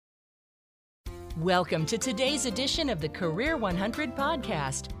Welcome to today's edition of the Career100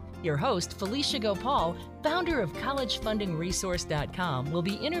 podcast. Your host, Felicia Gopal, founder of collegefundingresource.com, will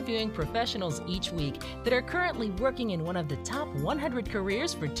be interviewing professionals each week that are currently working in one of the top 100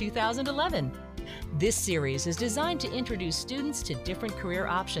 careers for 2011. This series is designed to introduce students to different career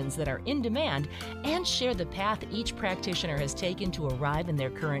options that are in demand and share the path each practitioner has taken to arrive in their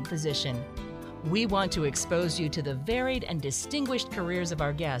current position. We want to expose you to the varied and distinguished careers of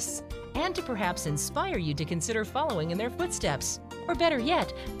our guests and to perhaps inspire you to consider following in their footsteps, or better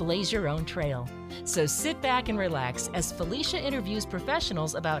yet, blaze your own trail. So sit back and relax as Felicia interviews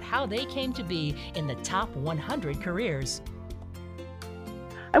professionals about how they came to be in the top 100 careers.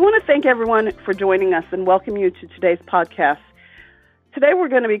 I want to thank everyone for joining us and welcome you to today's podcast. Today we're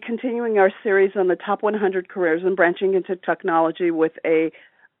going to be continuing our series on the top 100 careers and branching into technology with an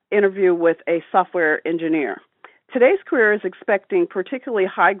interview with a software engineer. Today's career is expecting particularly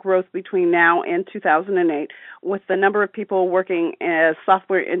high growth between now and 2008, with the number of people working as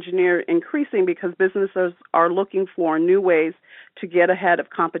software engineer increasing because businesses are looking for new ways to get ahead of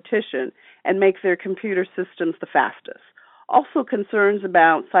competition and make their computer systems the fastest. Also, concerns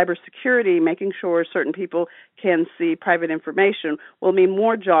about cybersecurity, making sure certain people can see private information, will mean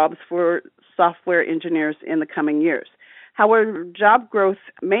more jobs for software engineers in the coming years. However, job growth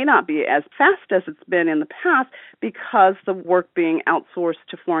may not be as fast as it's been in the past because the work being outsourced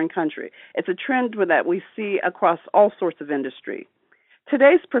to foreign countries. It's a trend that we see across all sorts of industry.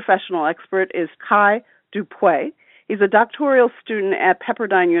 Today's professional expert is Dupé. He's a doctoral student at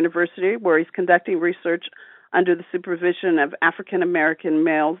Pepperdine University, where he's conducting research under the supervision of African American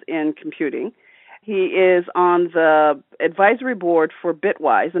males in computing. He is on the advisory board for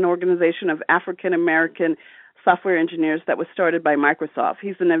Bitwise, an organization of African American software engineers that was started by Microsoft.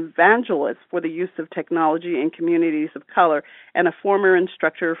 He's an evangelist for the use of technology in communities of color and a former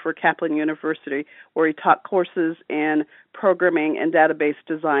instructor for Kaplan University, where he taught courses in programming and database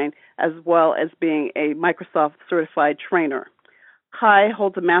design, as well as being a Microsoft certified trainer. Kai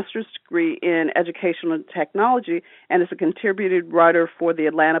holds a master's degree in educational technology and is a contributed writer for the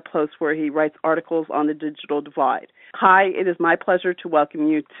Atlanta Post, where he writes articles on the digital divide. Kai, it is my pleasure to welcome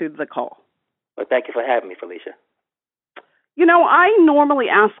you to the call. Well, thank you for having me, Felicia. You know, I normally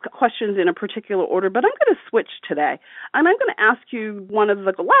ask questions in a particular order, but I'm going to switch today. And I'm going to ask you one of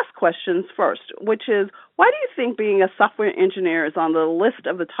the last questions first, which is, why do you think being a software engineer is on the list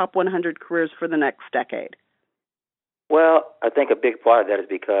of the top 100 careers for the next decade? Well, I think a big part of that is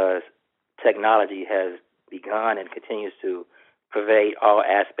because technology has begun and continues to pervade all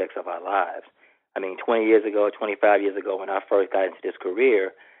aspects of our lives. I mean, 20 years ago, 25 years ago, when I first got into this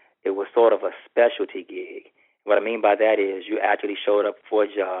career, it was sort of a specialty gig. What I mean by that is you actually showed up for a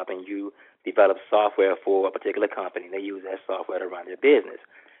job and you developed software for a particular company. They use that software to run their business.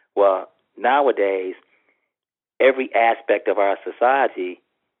 Well, nowadays, every aspect of our society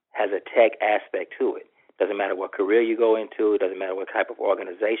has a tech aspect to it. Doesn't matter what career you go into. It doesn't matter what type of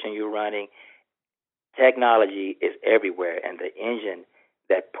organization you're running. Technology is everywhere, and the engine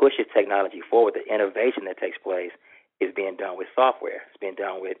that pushes technology forward, the innovation that takes place, is being done with software. It's being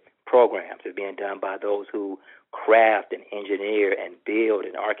done with programs. It's being done by those who craft and engineer and build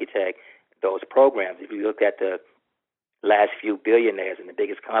and architect those programs. If you look at the last few billionaires and the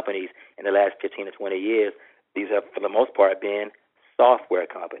biggest companies in the last 15 to 20 years, these have, for the most part, been software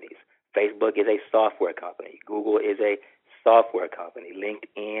companies. Facebook is a software company. Google is a software company.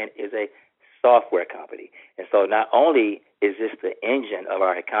 LinkedIn is a software company. And so not only is this the engine of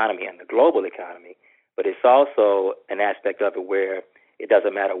our economy and the global economy, but it's also an aspect of it where it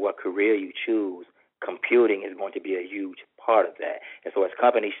doesn't matter what career you choose, computing is going to be a huge part of that. And so as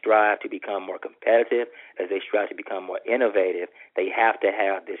companies strive to become more competitive, as they strive to become more innovative, they have to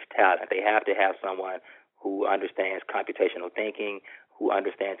have this talent. They have to have someone who understands computational thinking, who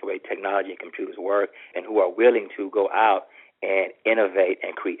understands the way technology and computers work, and who are willing to go out and innovate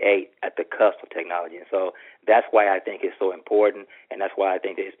and create at the cusp of technology. And so that's why I think it's so important, and that's why I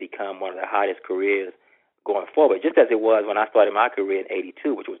think that it's become one of the hottest careers going forward, just as it was when I started my career in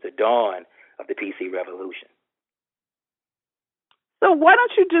 '82, which was the dawn of the PC revolution. So why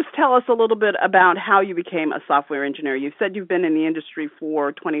don't you just tell us a little bit about how you became a software engineer? You said you've been in the industry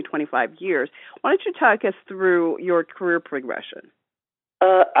for 25 years. Why don't you talk us through your career progression?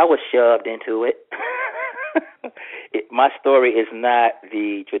 I was shoved into it. My story is not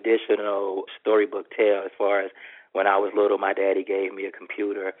the traditional storybook tale as far as when I was little, my daddy gave me a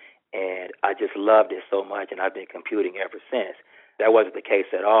computer, and I just loved it so much, and I've been computing ever since. That wasn't the case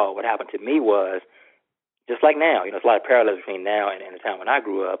at all. What happened to me was, just like now, there's a lot of parallels between now and the time when I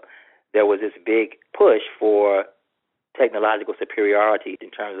grew up, there was this big push for technological superiority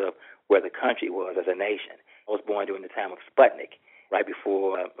in terms of where the country was as a nation. I was born during the time of Sputnik, right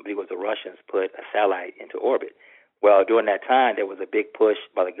before, I believe it was the Russians put a satellite into orbit. Well, during that time, there was a big push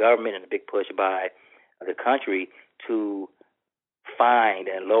by the government and a big push by the country to find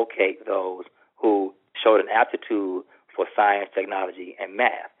and locate those who showed an aptitude for science, technology, and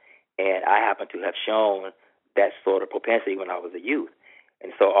math. And I happen to have shown that sort of propensity when I was a youth.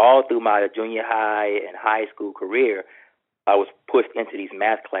 And so all through my junior high and high school career, I was pushed into these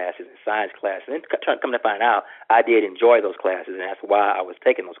math classes and science classes. And come to find out, I did enjoy those classes, and that's why I was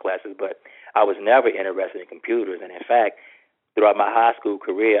taking those classes. But I was never interested in computers. And in fact, throughout my high school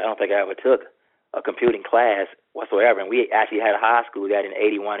career, I don't think I ever took a computing class whatsoever. And we actually had a high school that in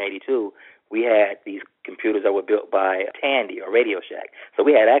 81, 82, we had these computers that were built by Tandy or Radio Shack. So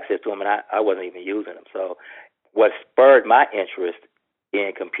we had access to them, and I wasn't even using them. So what spurred my interest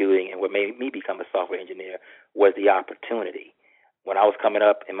in computing and what made me become a software engineer was the opportunity. When I was coming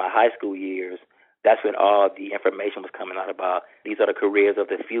up in my high school years, that's when all the information was coming out about these are the careers of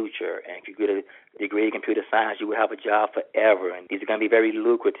the future. And if you get a degree in computer science, you will have a job forever. And these are going to be very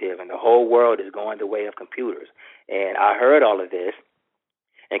lucrative. And the whole world is going the way of computers. And I heard all of this.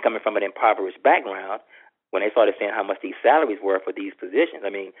 And coming from an impoverished background, when they started saying how much these salaries were for these positions,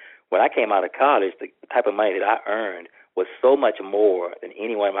 I mean, when I came out of college, the type of money that I earned was so much more than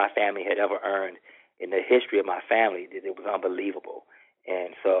anyone in my family had ever earned in the history of my family that it was unbelievable.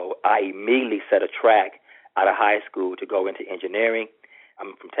 And so I immediately set a track out of high school to go into engineering.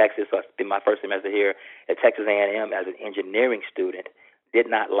 I'm from Texas, so I spent my first semester here at Texas A&M as an engineering student. Did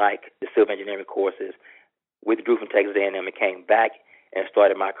not like the civil engineering courses. Withdrew from Texas A&M and came back and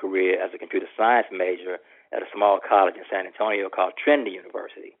started my career as a computer science major at a small college in San Antonio called Trinity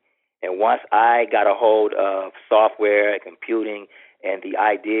University. And once I got a hold of software and computing and the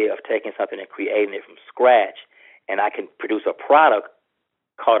idea of taking something and creating it from scratch, and I can produce a product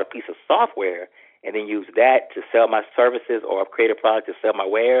called a piece of software and then use that to sell my services or create a product to sell my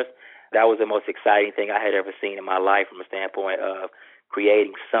wares, that was the most exciting thing I had ever seen in my life from a standpoint of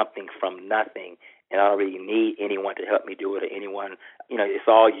creating something from nothing. And I don't really need anyone to help me do it or anyone, it's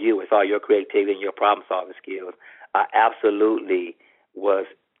all you. It's all your creativity and your problem-solving skills. I absolutely was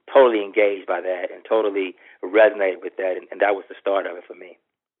totally engaged by that and totally resonated with that, and that was the start of it for me.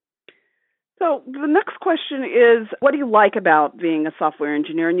 So the next question is, what do you like about being a software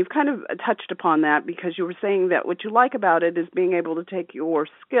engineer? And you've kind of touched upon that because you were saying that what you like about it is being able to take your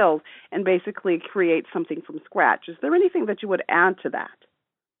skills and basically create something from scratch. Is there anything that you would add to that?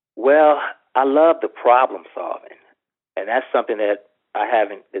 Well, I love the problem solving, and that's something that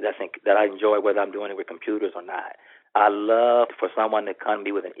I enjoy whether I'm doing it with computers or not. I love for someone to come to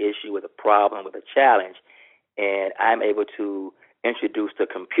me with an issue, with a problem, with a challenge, and I'm able to introduce the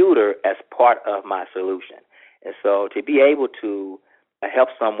computer as part of my solution. And so to be able to help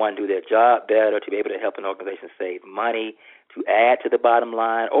someone do their job better, to be able to help an organization save money, to add to the bottom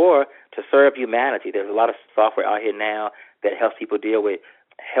line, or to serve humanity. There's a lot of software out here now that helps people deal with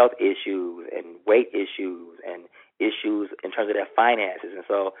health issues and weight issues and issues in terms of their finances. And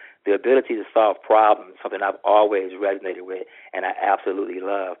so the ability to solve problems is something I've always resonated with and I absolutely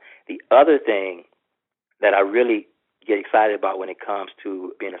love. The other thing that I really get excited about when it comes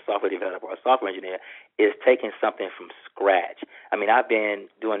to being a software developer or a software engineer is taking something from scratch. I mean, I've been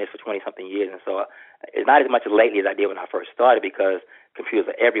doing this for 20-something years, and so it's not as much lately as I did when I first started because computers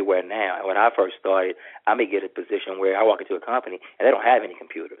are everywhere now. And when I first started, I may get a position where I walk into a company and they don't have any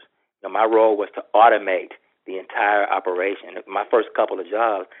computers. My role was to automate the entire operation. My first couple of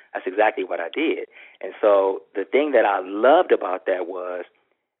jobs, that's exactly what I did. And so the thing that I loved about that was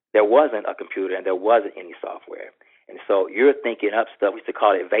there wasn't a computer and there wasn't any software. And so you're thinking up stuff, we used to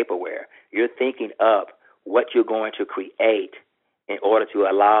call it vaporware. You're thinking up what you're going to create in order to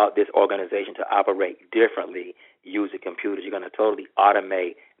allow this organization to operate differently using computers. You're going to totally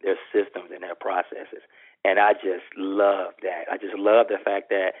automate their systems and their processes. And I just love that. I just love the fact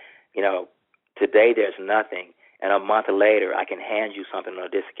that, today there's nothing, and a month later I can hand you something on a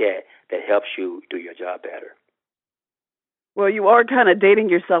diskette that helps you do your job better. Well, you are kind of dating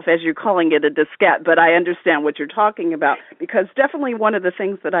yourself as you're calling it a diskette, but I understand what you're talking about because definitely one of the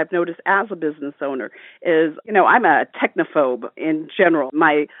things that I've noticed as a business owner is, I'm a technophobe in general.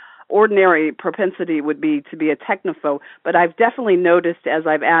 My ordinary propensity would be to be a technophobe, but I've definitely noticed as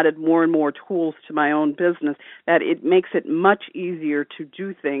I've added more and more tools to my own business that it makes it much easier to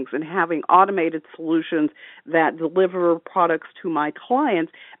do things, and having automated solutions that deliver products to my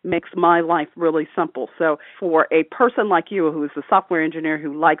clients makes my life really simple. So for a person like you who is a software engineer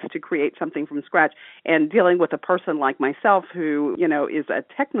who likes to create something from scratch and dealing with a person like myself who, is a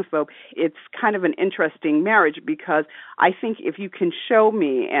technophobe, it's kind of an interesting marriage, because I think if you can show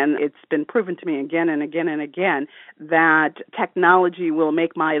me, and it's been proven to me again and again and again, that technology will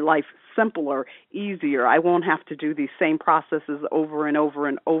make my life simpler, easier. I won't have to do these same processes over and over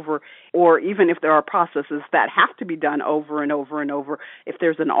and over, or even if there are processes that have to be done over and over and over, if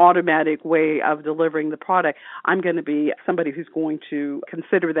there's an automatic way of delivering the product, I'm going to be somebody who's going to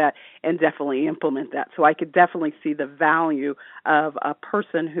consider that and definitely implement that. So I could definitely see the value of a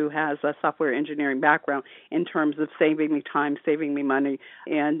person who has a software engineering background in terms of saving me time, saving me money,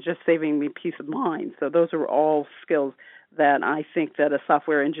 and just saving me peace of mind. So those are all skills that I think that a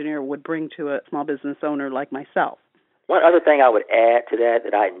software engineer would bring to a small business owner like myself. One other thing I would add to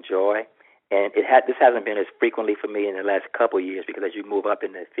that I enjoy, and this hasn't been as frequently for me in the last couple of years, because as you move up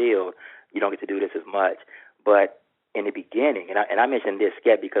in the field, you don't get to do this as much. But in the beginning, and I mentioned this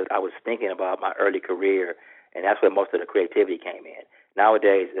because I was thinking about my early career, and that's where most of the creativity came in.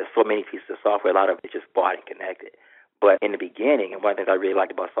 Nowadays, there's so many pieces of software, a lot of it is just bought and connected. But in the beginning, and one of the things I really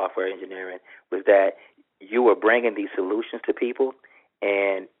liked about software engineering was that you were bringing these solutions to people,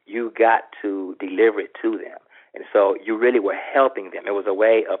 and you got to deliver it to them. And so you really were helping them. It was a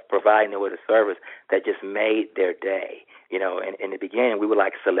way of providing them with a service that just made their day. And in the beginning, we were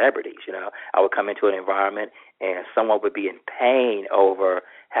like celebrities. I would come into an environment, and someone would be in pain over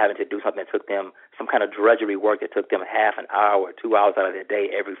having to do something that took them, some kind of drudgery work that took them half an hour or 2 hours out of their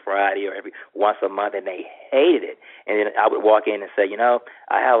day every Friday or every once a month, and they hated it. And then I would walk in and say,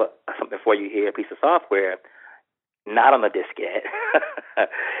 I have something for you here, a piece of software, not on a diskette.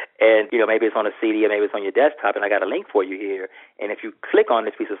 And, maybe it's on a CD or maybe it's on your desktop, and I got a link for you here. And if you click on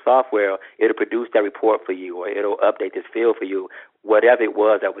this piece of software, it'll produce that report for you, or it'll update this field for you, whatever it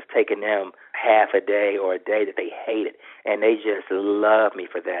was that was taking them half a day or a day that they hated. And they just love me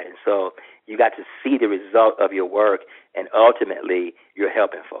for that. And so you got to see the result of your work, and ultimately you're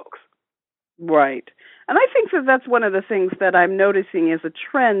helping folks. Right. And I think that that's one of the things that I'm noticing is a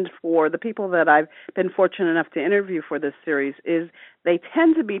trend for the people that I've been fortunate enough to interview for this series is they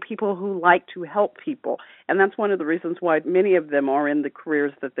tend to be people who like to help people. And that's one of the reasons why many of them are in the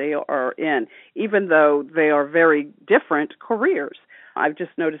careers that they are in, even though they are very different careers. I've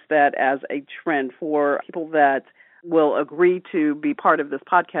just noticed that as a trend for people that will agree to be part of this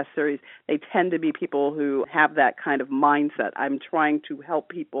podcast series. They tend to be people who have that kind of mindset. I'm trying to help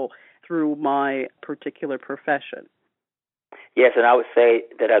people through my particular profession. Yes, and I would say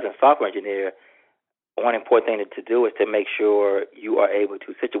that as a software engineer, one important thing to do is to make sure you are able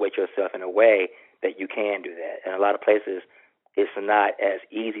to situate yourself in a way that you can do that. And a lot of places, it's not as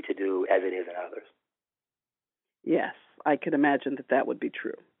easy to do as it is in others. Yes, I could imagine that would be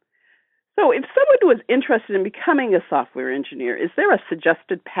true. So if someone was interested in becoming a software engineer, is there a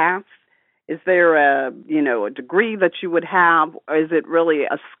suggested path? Is there a degree that you would have, or is it really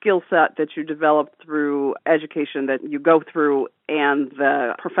a skill set that you develop through education that you go through and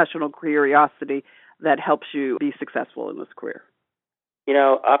the professional curiosity that helps you be successful in this career?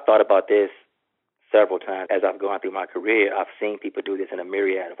 I've thought about this several times as I've gone through my career. I've seen people do this in a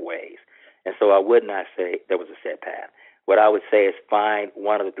myriad of ways. And so I would not say there was a set path. What I would say is find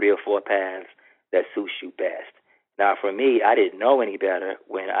one of the 3 or 4 paths that suits you best. Now, for me, I didn't know any better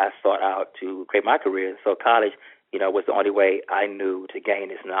when I sought out to create my career. So college, was the only way I knew to gain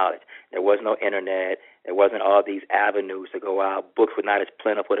this knowledge. There was no internet. There wasn't all these avenues to go out. Books were not as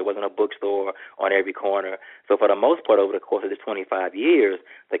plentiful. There wasn't a bookstore on every corner. So for the most part, over the course of this 25 years,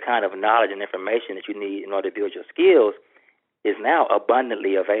 the kind of knowledge and information that you need in order to build your skills is now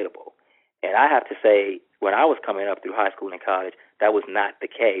abundantly available. And I have to say, when I was coming up through high school and college, that was not the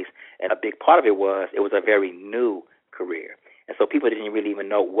case. And a big part of it was a very new career. And so people didn't really even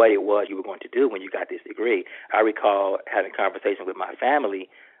know what it was you were going to do when you got this degree. I recall having conversations with my family.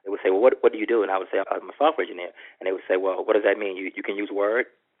 They would say, well, what do you do? And I would say, I'm a software engineer. And they would say, well, what does that mean? You can use Word?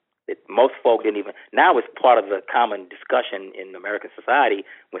 Most folk didn't even. Now it's part of the common discussion in American society.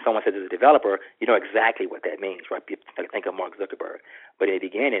 When someone says it's a developer, you know exactly what that means, right? People think of Mark Zuckerberg. But in the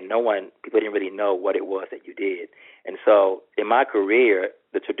beginning, people didn't really know what it was that you did. And so in my career,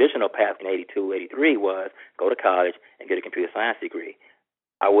 the traditional path in 82, 83 was go to college and get a computer science degree.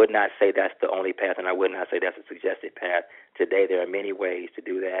 I would not say that's the only path, and I would not say that's a suggested path. Today, there are many ways to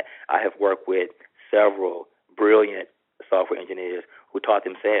do that. I have worked with several brilliant software engineers who taught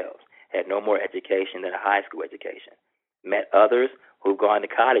themselves, had no more education than a high school education. Met others who've gone the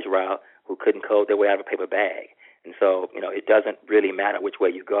college route who couldn't code their way out of a paper bag. And so, it doesn't really matter which way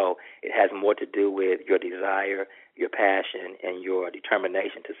you go. It has more to do with your desire, your passion, and your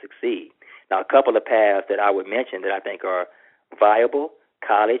determination to succeed. Now, a couple of paths that I would mention that I think are viable: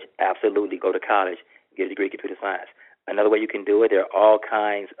 college, absolutely go to college, get a degree in computer science. Another way you can do it, there are all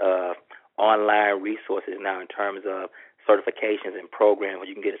kinds of online resources now in terms of certifications and programs where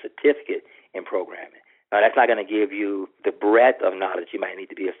you can get a certificate in programming. Now, that's not going to give you the breadth of knowledge you might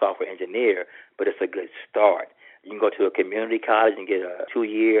need to be a software engineer, but it's a good start. You can go to a community college and get a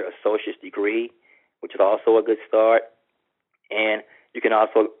 2-year associate's degree, which is also a good start. And you can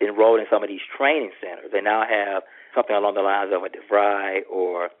also enroll in some of these training centers. They now have something along the lines of a DeVry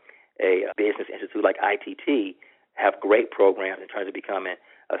or a business institute like ITT have great programs in terms of becoming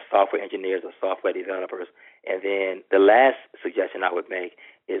a software engineers or software developers. And then the last suggestion I would make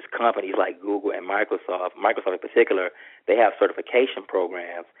is companies like Google and Microsoft in particular, they have certification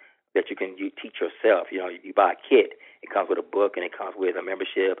programs that you teach yourself. You buy a kit. It comes with a book and it comes with a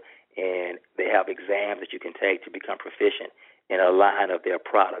membership, and they have exams that you can take to become proficient in a line of their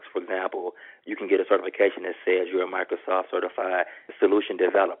products. For example, you can get a certification that says you're a Microsoft certified solution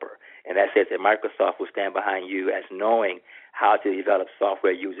developer, and that says that Microsoft will stand behind you as knowing how to develop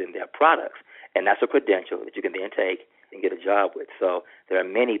software using their products. And that's a credential that you can then take and get a job with. So there are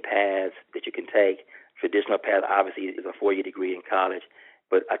many paths that you can take. Traditional path, obviously, is a 4-year degree in college.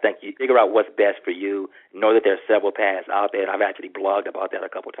 But I think you figure out what's best for you. Know that there are several paths out there, and I've actually blogged about that a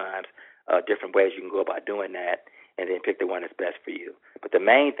couple times, different ways you can go about doing that, and then pick the one that's best for you. But the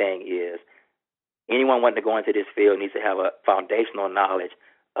main thing is anyone wanting to go into this field needs to have a foundational knowledge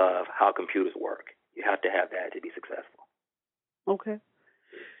of how computers work. You have to have that to be successful. Okay.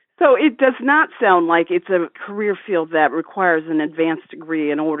 So it does not sound like it's a career field that requires an advanced degree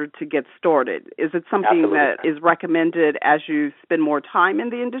in order to get started. Is it something Absolutely. that is recommended as you spend more time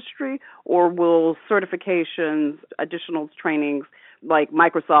in the industry, or will certifications, additional trainings like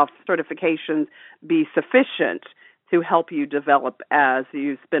Microsoft certifications be sufficient to help you develop as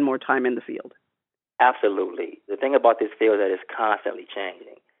you spend more time in the field? Absolutely. The thing about this field is that it's constantly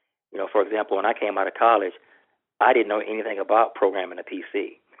changing. For example, when I came out of college, I didn't know anything about programming a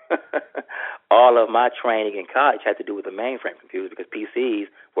PC. All of my training in college had to do with the mainframe computers because PCs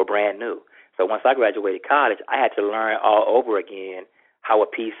were brand new. So once I graduated college, I had to learn all over again how a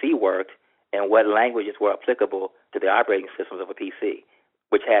PC worked and what languages were applicable to the operating systems of a PC,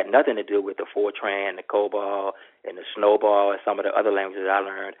 which had nothing to do with the Fortran, the COBOL, and the Snowball, and some of the other languages that I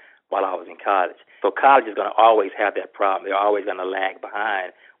learned while I was in college. So college is going to always have that problem. They're always going to lag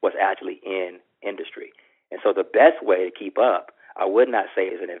behind what's actually in industry. And so the best way to keep up, I would not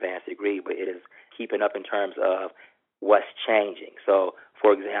say is an advanced degree, but it is keeping up in terms of what's changing. So,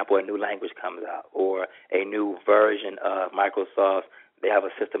 for example, a new language comes out or a new version of Microsoft. They have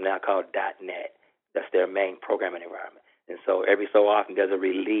a system now called .NET. That's their main programming environment. And so every so often there's a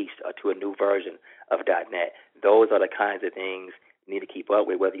release to a new version of .NET. Those are the kinds of things you need to keep up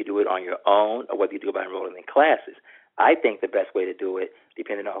with, whether you do it on your own or whether you do it by enrolling in classes. I think the best way to do it,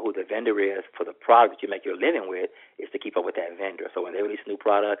 depending on who the vendor is for the product that you make your living with, is to keep up with that vendor. So when they release a new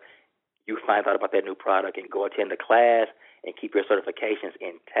product, you find out about that new product and go attend the class and keep your certifications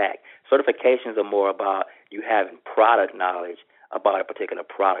intact. Certifications are more about you having product knowledge about a particular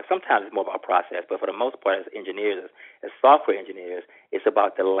product. Sometimes it's more about process, but for the most part, as engineers, as software engineers, it's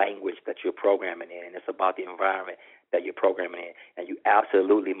about the language that you're programming in. It's about the environment that you're programming in, and you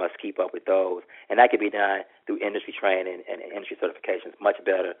absolutely must keep up with those. And that can be done through industry training and industry certifications much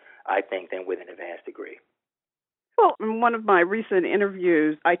better, I think, than with an advanced degree. Well, in one of my recent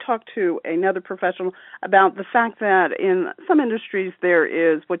interviews, I talked to another professional about the fact that in some industries there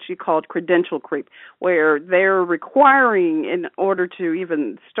is what she called credential creep, where they're requiring, in order to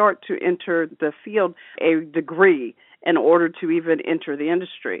even start to enter the field, a degree in order to even enter the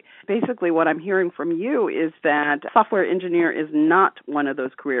industry. Basically, what I'm hearing from you is that software engineer is not one of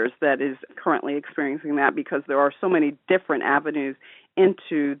those careers that is currently experiencing that because there are so many different avenues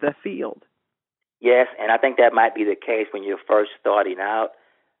into the field. Yes, and I think that might be the case when you're first starting out,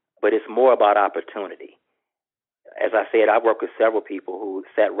 but it's more about opportunity. As I said, I've worked with several people who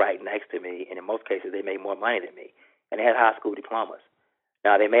sat right next to me, and in most cases they made more money than me, and they had high school diplomas.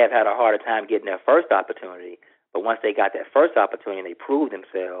 Now, they may have had a harder time getting their first opportunity, but once they got that first opportunity and they proved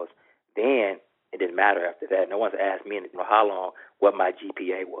themselves, then it didn't matter after that. No one's asked me how long, what my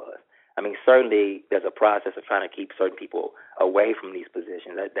GPA was. I mean, certainly there's a process of trying to keep certain people away from these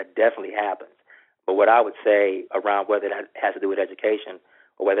positions. That definitely happens. But what I would say around whether that has to do with education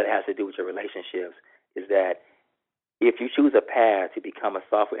or whether it has to do with your relationships is that if you choose a path to become a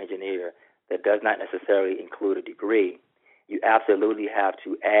software engineer that does not necessarily include a degree, you absolutely have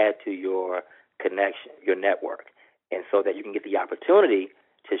to add to your connection, your network, and so that you can get the opportunity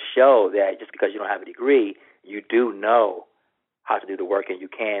to show that just because you don't have a degree, you do know how to do the work and you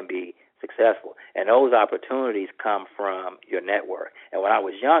can be successful. And those opportunities come from your network. And when I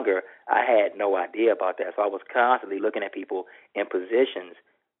was younger, I had no idea about that. So I was constantly looking at people in positions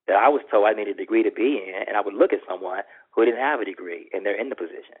that I was told I needed a degree to be in, and I would look at someone who didn't have a degree, and they're in the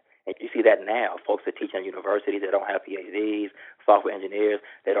position. And you see that now. Folks that teach in universities that don't have PhDs, software engineers,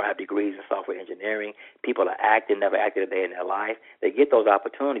 they don't have degrees in software engineering. People are acting, never acted a day in their life. They get those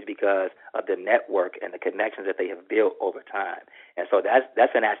opportunities because of the network and the connections that they have built over time. And so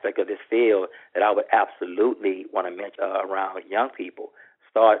that's an aspect of this field that I would absolutely want to mention around young people.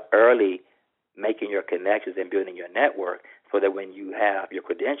 Start early making your connections and building your network so that when you have your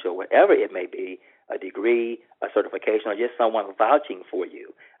credential, whatever it may be, a degree, a certification, or just someone vouching for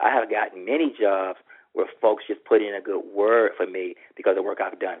you. I have gotten many jobs where folks just put in a good word for me because of the work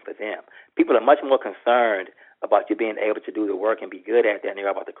I've done for them. People are much more concerned about you being able to do the work and be good at it than they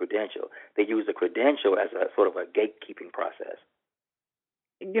are about the credential. They use the credential as a sort of a gatekeeping process.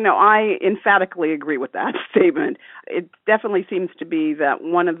 I emphatically agree with that statement. It definitely seems to be that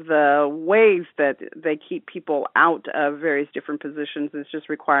one of the ways that they keep people out of various different positions is just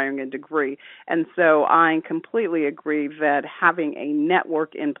requiring a degree. And so I completely agree that having a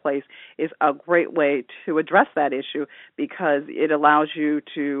network in place is a great way to address that issue because it allows you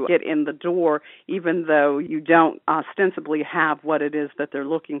to get in the door even though you don't ostensibly have what it is that they're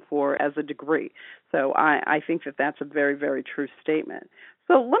looking for as a degree. So I think that that's a very, very true statement.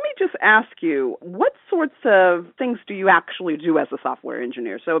 So let me just ask you, what sorts of things do you actually do as a software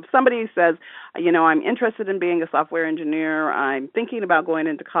engineer? So if somebody says, I'm interested in being a software engineer, I'm thinking about going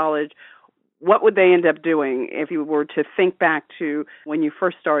into college, what would they end up doing if you were to think back to when you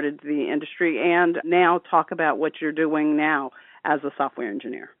first started the industry and now talk about what you're doing now as a software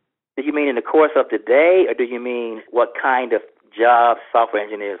engineer? Do you mean in the course of the day, or do you mean what kind of jobs software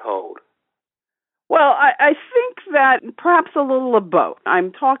engineers hold? Well, I think that perhaps a little of both.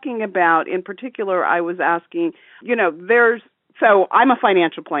 I'm talking about, in particular, I was asking, so I'm a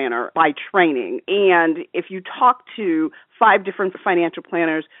financial planner by training, and if you talk to 5 different financial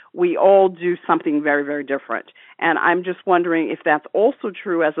planners, we all do something very, very different. And I'm just wondering if that's also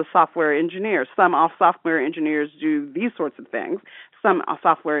true as a software engineer. Some software engineers do these sorts of things. Some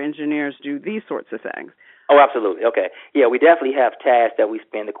software engineers do these sorts of things. Oh, absolutely. Okay. Yeah, we definitely have tasks that we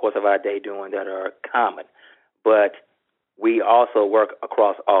spend the course of our day doing that are common, but we also work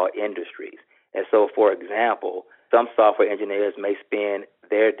across all industries. And so, for example, some software engineers may spend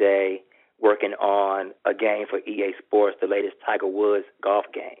their day working on a game for EA Sports, the latest Tiger Woods golf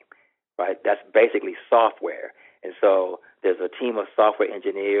game, right? That's basically software. And so there's a team of software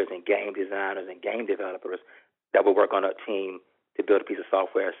engineers and game designers and game developers that will work on a team to build a piece of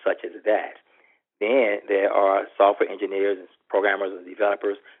software such as that. Then there are software engineers, programmers, and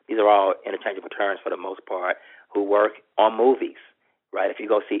developers. These are all interchangeable terms for the most part, who work on movies, right? If you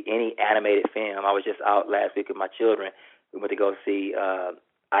go see any animated film, I was just out last week with my children. We went to go see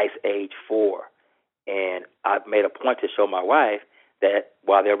Ice Age 4, and I've made a point to show my wife that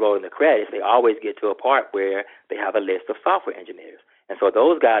while they're rolling the credits, they always get to a part where they have a list of software engineers. And so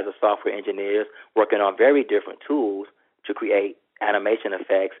those guys are software engineers working on very different tools to create animation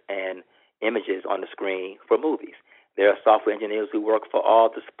effects and images on the screen for movies. There are software engineers who work for all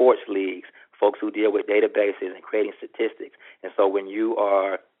the sports leagues, folks who deal with databases and creating statistics. And so when you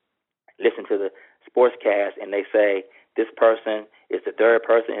are listening to the sportscast and they say this person is the third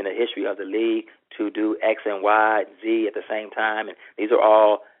person in the history of the league to do X and Y, Z at the same time, and these are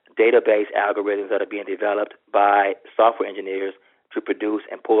all database algorithms that are being developed by software engineers to produce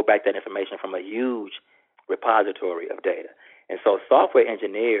and pull back that information from a huge repository of data. And so software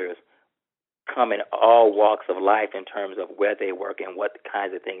engineers come in all walks of life in terms of where they work and what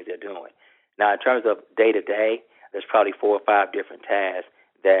kinds of things they're doing. Now, in terms of day-to-day, there's probably 4 or 5 different tasks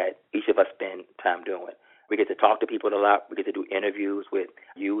that each of us spend time doing. We get to talk to people a lot. We get to do interviews with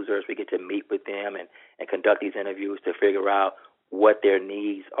users. We get to meet with them and conduct these interviews to figure out what their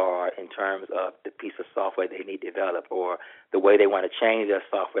needs are in terms of the piece of software they need developed or the way they want to change their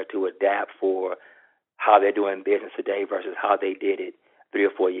software to adapt for how they're doing business today versus how they did it 3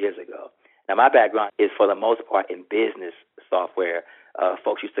 or 4 years ago. Now, my background is, for the most part, in business software.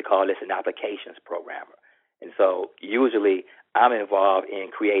 Folks used to call this an applications programmer. And so usually I'm involved in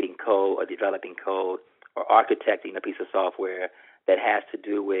creating code or developing code or architecting a piece of software that has to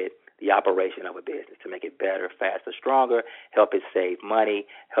do with the operation of a business to make it better, faster, stronger, help it save money,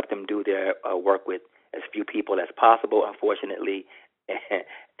 help them do their work with as few people as possible, unfortunately,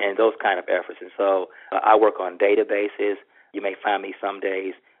 and those kind of efforts. And so I work on databases. You may find me some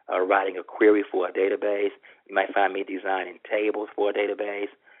days writing a query for a database. You might find me designing tables for a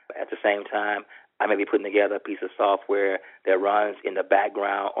database. At the same time, I may be putting together a piece of software that runs in the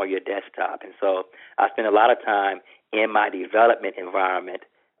background on your desktop. And so I spend a lot of time in my development environment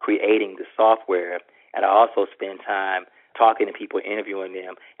creating the software, and I also spend time talking to people, interviewing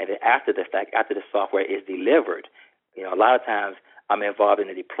them, and then after the fact, after the software is delivered, a lot of times I'm involved in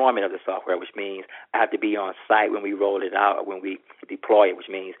the deployment of the software, which means I have to be on site when we roll it out or when we deploy it, which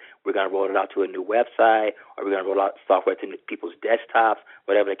means we're going to roll it out to a new website or we're going to roll out software to people's desktops,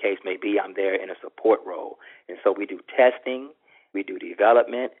 whatever the case may be. I'm there in a support role. And so we do testing, we do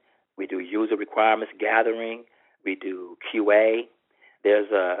development, we do user requirements gathering, we do QA. There's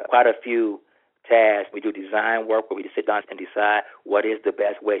quite a few tasks. We do design work where we just sit down and decide what is the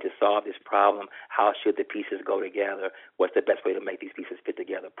best way to solve this problem, how should the pieces go together, what's the best way to make these pieces fit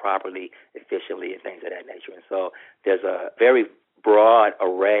together properly, efficiently, and things of that nature. And so there's a very broad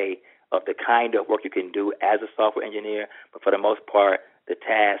array of the kind of work you can do as a software engineer, but for the most part, the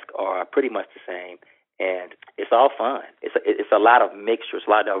tasks are pretty much the same, and it's all fun. It's a lot of mixtures,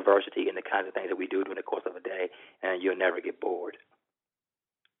 a lot of diversity in the kinds of things that we do during the course of a day, and you'll never get bored.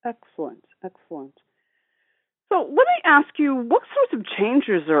 Excellent, excellent. So let me ask you, what sorts of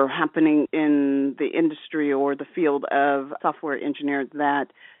changes are happening in the industry or the field of software engineer that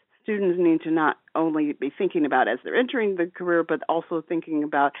students need to not only be thinking about as they're entering the career, but also thinking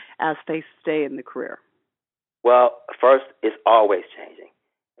about as they stay in the career? Well, first, it's always changing.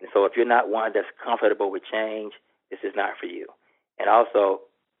 And so if you're not one that's comfortable with change, this is not for you. And also,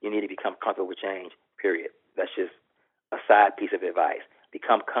 you need to become comfortable with change, period. That's just a side piece of advice.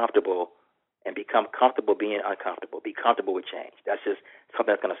 Become comfortable and become comfortable being uncomfortable. Be comfortable with change. That's just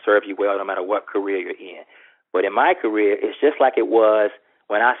something that's going to serve you well no matter what career you're in. But in my career, it's just like it was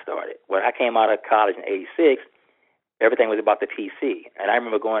when I started. When I came out of college in 86, everything was about the PC. And I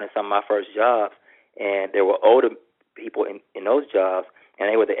remember going to some of my first jobs, and there were older people in those jobs, and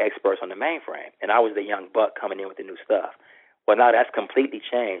they were the experts on the mainframe. And I was the young buck coming in with the new stuff. Well, now that's completely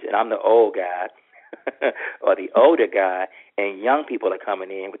changed, and I'm the old guy or the older guy, and young people are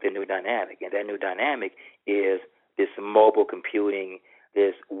coming in with the new dynamic. And that new dynamic is this mobile computing,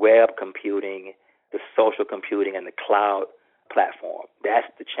 this web computing, the social computing, and the cloud platform. That's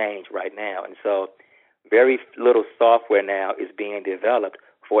the change right now. And so very little software now is being developed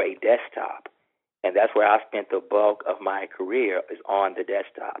for a desktop. And that's where I spent the bulk of my career, is on the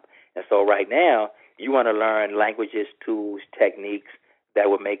desktop. And so right now, you want to learn languages, tools, techniques that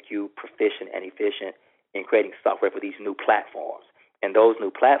will make you proficient and efficient in creating software for these new platforms. And those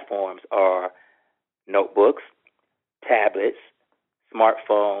new platforms are notebooks, tablets,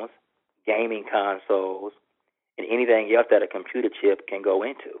 smartphones, gaming consoles, and anything else that a computer chip can go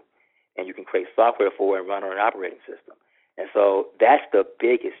into. And you can create software for and run on an operating system. And so that's the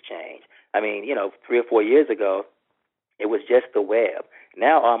biggest change. I mean, 3 or 4 years ago, it was just the web.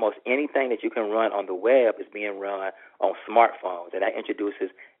 Now almost anything that you can run on the web is being run on smartphones, and that introduces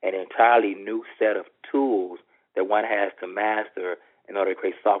an entirely new set of tools that one has to master in order to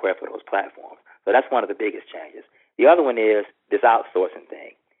create software for those platforms. So that's one of the biggest changes. The other one is this outsourcing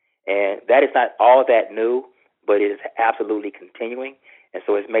thing, and that is not all that new, but it is absolutely continuing, and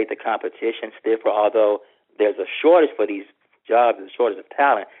so it's made the competition stiffer. Although there's a shortage for these jobs, there's a shortage of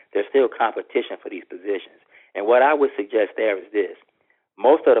talent, there's still competition for these positions. And what I would suggest there is this.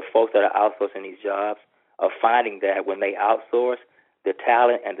 Most of the folks that are outsourcing these jobs are finding that when they outsource, the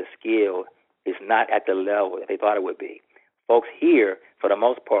talent and the skill is not at the level that they thought it would be. Folks here, for the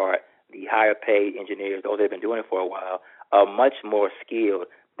most part, the higher paid engineers, those that have been doing it for a while, are much more skilled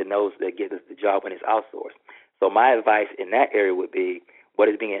than those that get the job when it's outsourced. So my advice in that area would be, what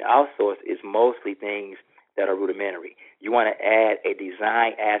is being outsourced is mostly things that are rudimentary. You want to add a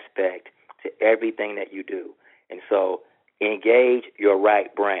design aspect to everything that you do. And so engage your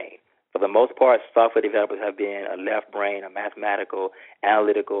right brain. For the most part, software developers have been a left brain, a mathematical,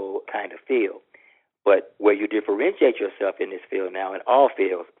 analytical kind of field. But where you differentiate yourself in this field now, in all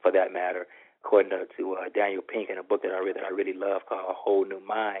fields for that matter, according to Daniel Pink in a book that I really love called A Whole New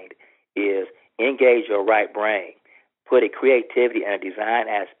Mind, is engage your right brain. Put a creativity and a design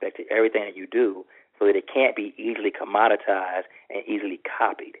aspect to everything that you do so that it can't be easily commoditized and easily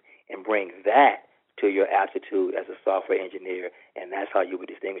copied, and bring that to your aptitude as a software engineer, and that's how you would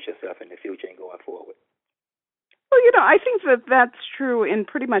distinguish yourself in the future and going forward. Well, I think that that's true in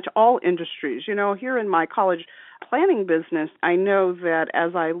pretty much all industries. Here in my college planning business, I know that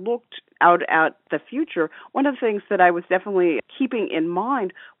as I looked out at the future, one of the things that I was definitely keeping in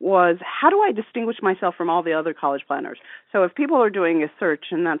mind was, how do I distinguish myself from all the other college planners? So if people are doing a search,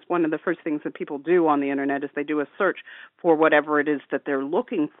 and that's one of the first things that people do on the internet is they do a search for whatever it is that they're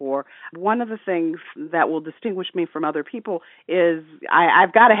looking for, one of the things that will distinguish me from other people is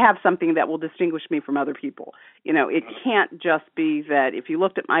I've got to have something that will distinguish me from other people. It can't just be that if you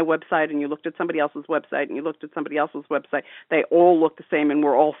looked at my website and you looked at somebody else's website and you looked at somebody else's website, they all look the same and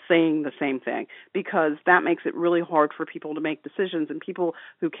we're all saying the same thing, because that makes it really hard for people to make decisions, and people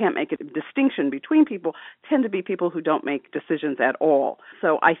who can't make a distinction between people tend to be people who don't make decisions at all.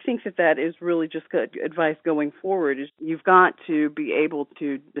 So I think that is really just good advice going forward, is you've got to be able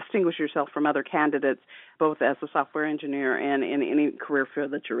to distinguish yourself from other candidates, both as a software engineer and in any career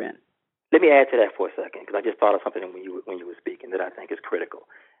field that you're in. Let me add to that for a second, because I just thought of something when you were speaking that I think is critical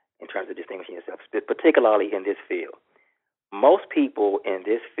in terms of distinguishing yourself, particularly in this field. Most people in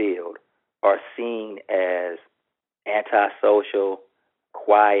this field are seen as antisocial,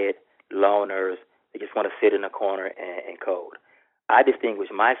 quiet, loners. They just want to sit in a corner and code. I distinguish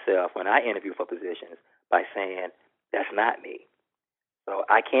myself when I interview for positions by saying, that's not me. So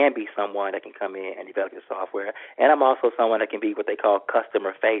I can be someone that can come in and develop the software, and I'm also someone that can be what they call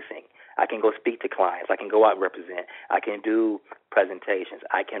customer-facing. I can go speak to clients. I can go out and represent. I can do presentations.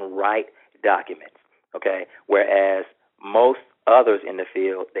 I can write documents, okay? Whereas most others in the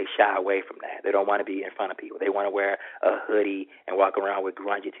field, they shy away from that. They don't want to be in front of people. They want to wear a hoodie and walk around with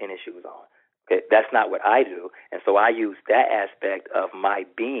grungy tennis shoes on. Okay, that's not what I do, and so I use that aspect of my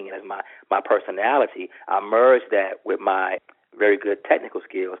being as my personality. I merge that with my very good technical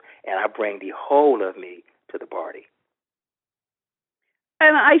skills, and I bring the whole of me to the party.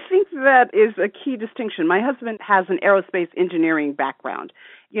 And I think that is a key distinction. My husband has an aerospace engineering background,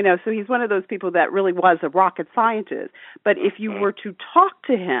 so he's one of those people that really was a rocket scientist. But if you were to talk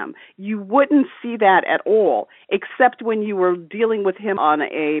to him, you wouldn't see that at all, except when you were dealing with him on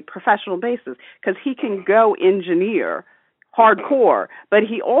a professional basis, because he can go engineer hardcore, but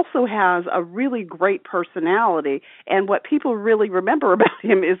he also has a really great personality, and what people really remember about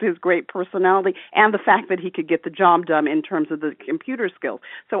him is his great personality and the fact that he could get the job done in terms of the computer skills.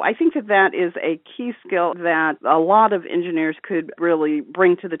 So I think that is a key skill that a lot of engineers could really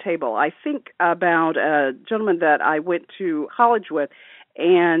bring to the table. I think about a gentleman that I went to college with,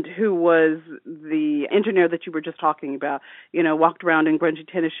 and who was the engineer that you were just talking about, walked around in grungy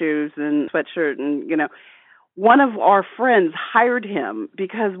tennis shoes and sweatshirt, and one of our friends hired him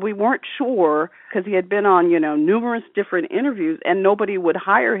because we weren't sure, because he had been on, numerous different interviews, and nobody would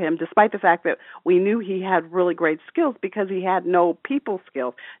hire him despite the fact that we knew he had really great skills, because he had no people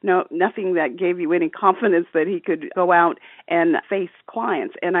skills, nothing that gave you any confidence that he could go out and face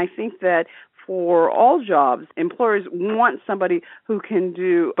clients. And I think that for all jobs, employers want somebody who can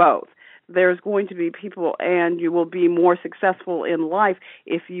do both. There's going to be people, and you will be more successful in life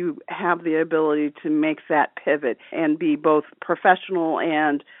if you have the ability to make that pivot and be both professional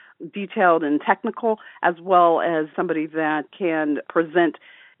and detailed and technical, as well as somebody that can present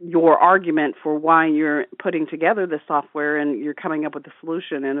your argument for why you're putting together the software and you're coming up with a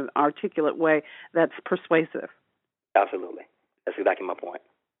solution in an articulate way that's persuasive. Absolutely. That's exactly my point.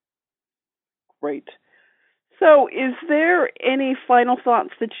 Great. So is there any final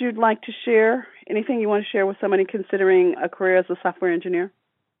thoughts that you'd like to share? Anything you want to share with somebody considering a career as a software engineer?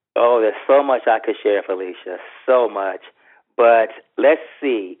 Oh, there's so much I could share, Felicia, so much. But let's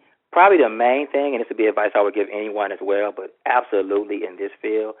see. Probably the main thing, and this would be advice I would give anyone as well, but absolutely in this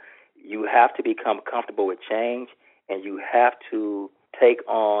field, you have to become comfortable with change, and you have to take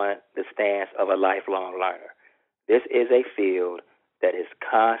on the stance of a lifelong learner. This is a field that is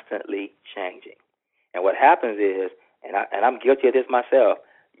constantly changing. And what happens is, and I'm guilty of this myself,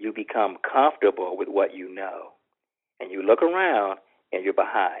 you become comfortable with what you know. And you look around and you're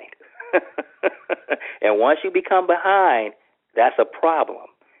behind. And once you become behind, that's a problem.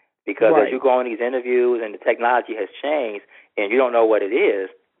 Because right. As you go on these interviews and the technology has changed and you don't know what it is,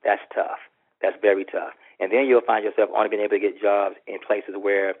 that's tough. That's very tough. And then you'll find yourself only being able to get jobs in places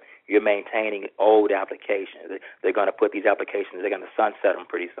where you're maintaining old applications. They're going to put these applications, they're going to sunset them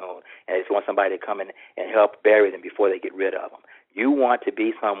pretty soon, and they just want somebody to come in and help bury them before they get rid of them. You want to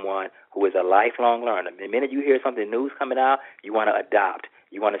be someone who is a lifelong learner. The minute you hear something new coming out, you want to adopt.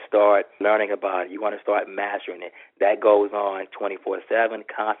 You want to start learning about it. You want to start mastering it. That goes on 24/7,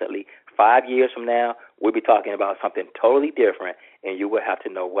 constantly. 5 years from now, we'll be talking about something totally different, and you will have to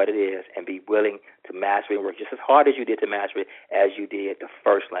know what it is and be willing to master it and work just as hard as you did to master it as you did the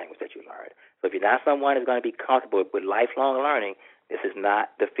first language that you learned. So if you're not someone who's going to be comfortable with lifelong learning, this is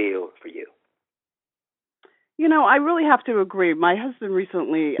not the field for you. I really have to agree. My husband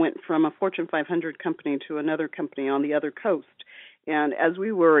recently went from a Fortune 500 company to another company on the other coast. And as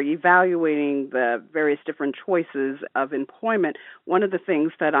we were evaluating the various different choices of employment, one of the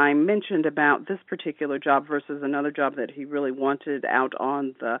things that I mentioned about this particular job versus another job that he really wanted out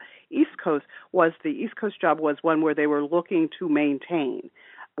on the East Coast was the East Coast job was one where they were looking to maintain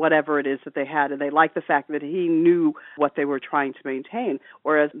whatever it is that they had, and they liked the fact that he knew what they were trying to maintain,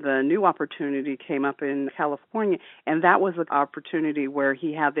 whereas the new opportunity came up in California, and that was an opportunity where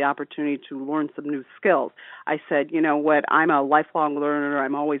he had the opportunity to learn some new skills. I said, you know what, I'm a lifelong learner.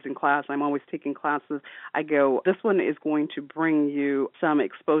 I'm always in class. I'm always taking classes. I go, this one is going to bring you some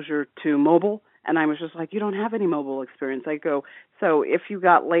exposure to mobile. And I was just like, you don't have any mobile experience. I go, so if you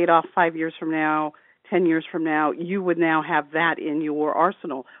got laid off 5 years from now, 10 years from now, you would now have that in your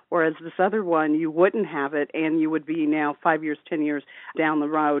arsenal, whereas this other one, you wouldn't have it, and you would be now 5 years, 10 years down the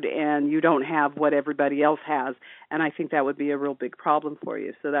road, and you don't have what everybody else has, and I think that would be a real big problem for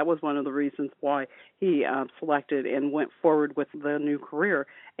you. So that was one of the reasons why he selected and went forward with the new career.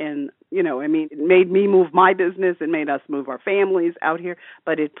 And, it made me move my business, it made us move our families out here,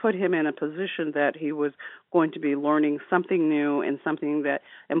 but it put him in a position that he was going to be learning something new and something that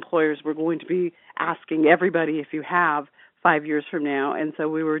employers were going to be asking everybody if you have 5 years from now. And so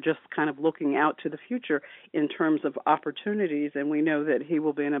we were just kind of looking out to the future in terms of opportunities, and we know that he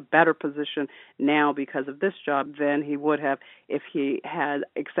will be in a better position now because of this job than he would have if he had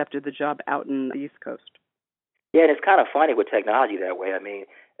accepted the job out in the East Coast. Yeah, and it's kind of funny with technology that way. I mean,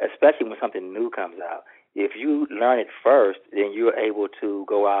 especially when something new comes out. If you learn it first, then you're able to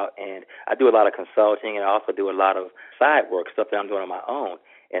go out, and I do a lot of consulting, and I also do a lot of side work, stuff that I'm doing on my own.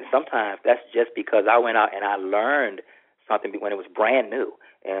 And sometimes that's just because I went out and I learned something when it was brand new.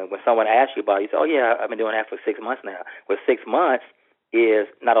 And when someone asks you about it, you say, oh, yeah, I've been doing that for 6 months now. Well, 6 months is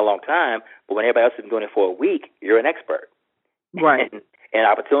not a long time, but when everybody else has been doing it for a week, you're an expert. Right. And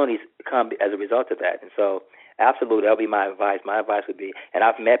opportunities come as a result of that. And so absolutely, that would be my advice. My advice would be, and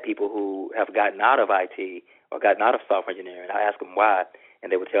I've met people who have gotten out of IT or gotten out of software engineering, and I ask them why,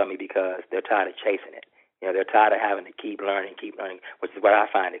 and they would tell me because they're tired of chasing it. They're tired of having to keep learning, which is what I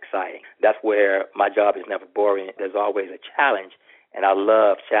find exciting. That's where my job is never boring. There's always a challenge, and I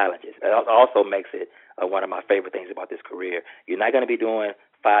love challenges. It also makes it one of my favorite things about this career. You're not going to be doing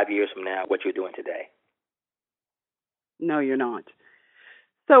 5 years from now what you're doing today. No, you're not.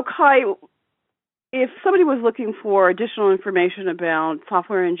 So, Kai, if somebody was looking for additional information about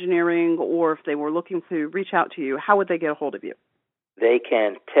software engineering, or if they were looking to reach out to you, how would they get a hold of you? They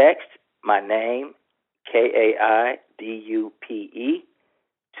can text my name, KAIDUPE,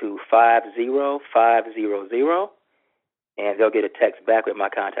 to 50500, and they'll get a text back with my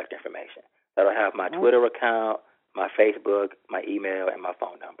contact information. That'll have my Twitter account, my Facebook, my email, and my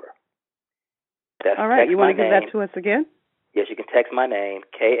phone number. That's all right. You want to give that to us again? Yes, you can text my name,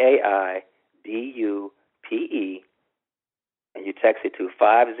 KAIDUPE, and you text it to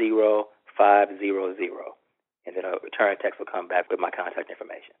 50500, and then a return text will come back with my contact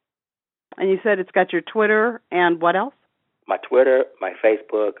information. And you said it's got your Twitter and what else? My Twitter, my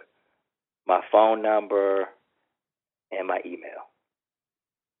Facebook, my phone number, and my email.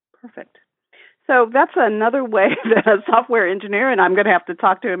 Perfect. So that's another way that a software engineer, and I'm going to have to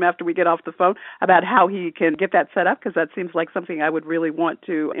talk to him after we get off the phone about how he can get that set up, because that seems like something I would really want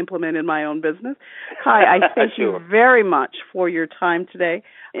to implement in my own business. Kai, I thank Sure. you very much for your time today.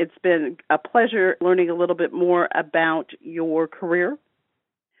 It's been a pleasure learning a little bit more about your career.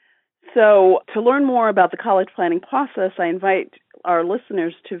 So to learn more about the college planning process, I invite our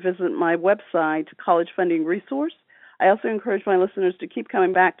listeners to visit my website, College Funding Resource. I also encourage my listeners to keep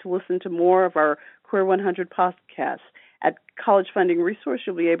coming back to listen to more of our Career 100 podcasts. At College Funding Resource,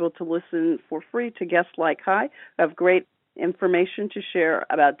 you'll be able to listen for free to guests like Kai who have great information to share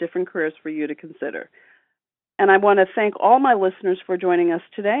about different careers for you to consider. And I want to thank all my listeners for joining us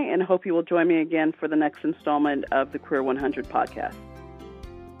today, and hope you will join me again for the next installment of the Career 100 podcast.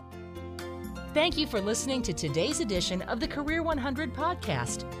 Thank you for listening to today's edition of the Career 100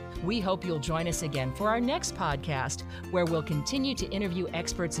 podcast. We hope you'll join us again for our next podcast, where we'll continue to interview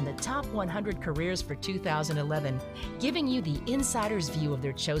experts in the top 100 careers for 2011, giving you the insider's view of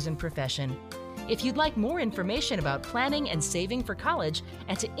their chosen profession. If you'd like more information about planning and saving for college,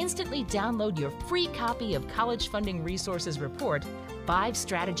 and to instantly download your free copy of College Funding Resources Report, 5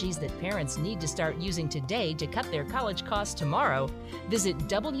 strategies that parents need to start using today to cut their college costs tomorrow, visit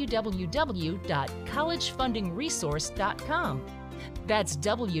www.collegefundingresource.com. That's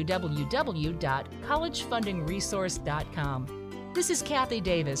www.collegefundingresource.com. This is Kathy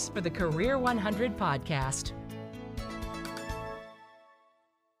Davis for the Career 100 podcast.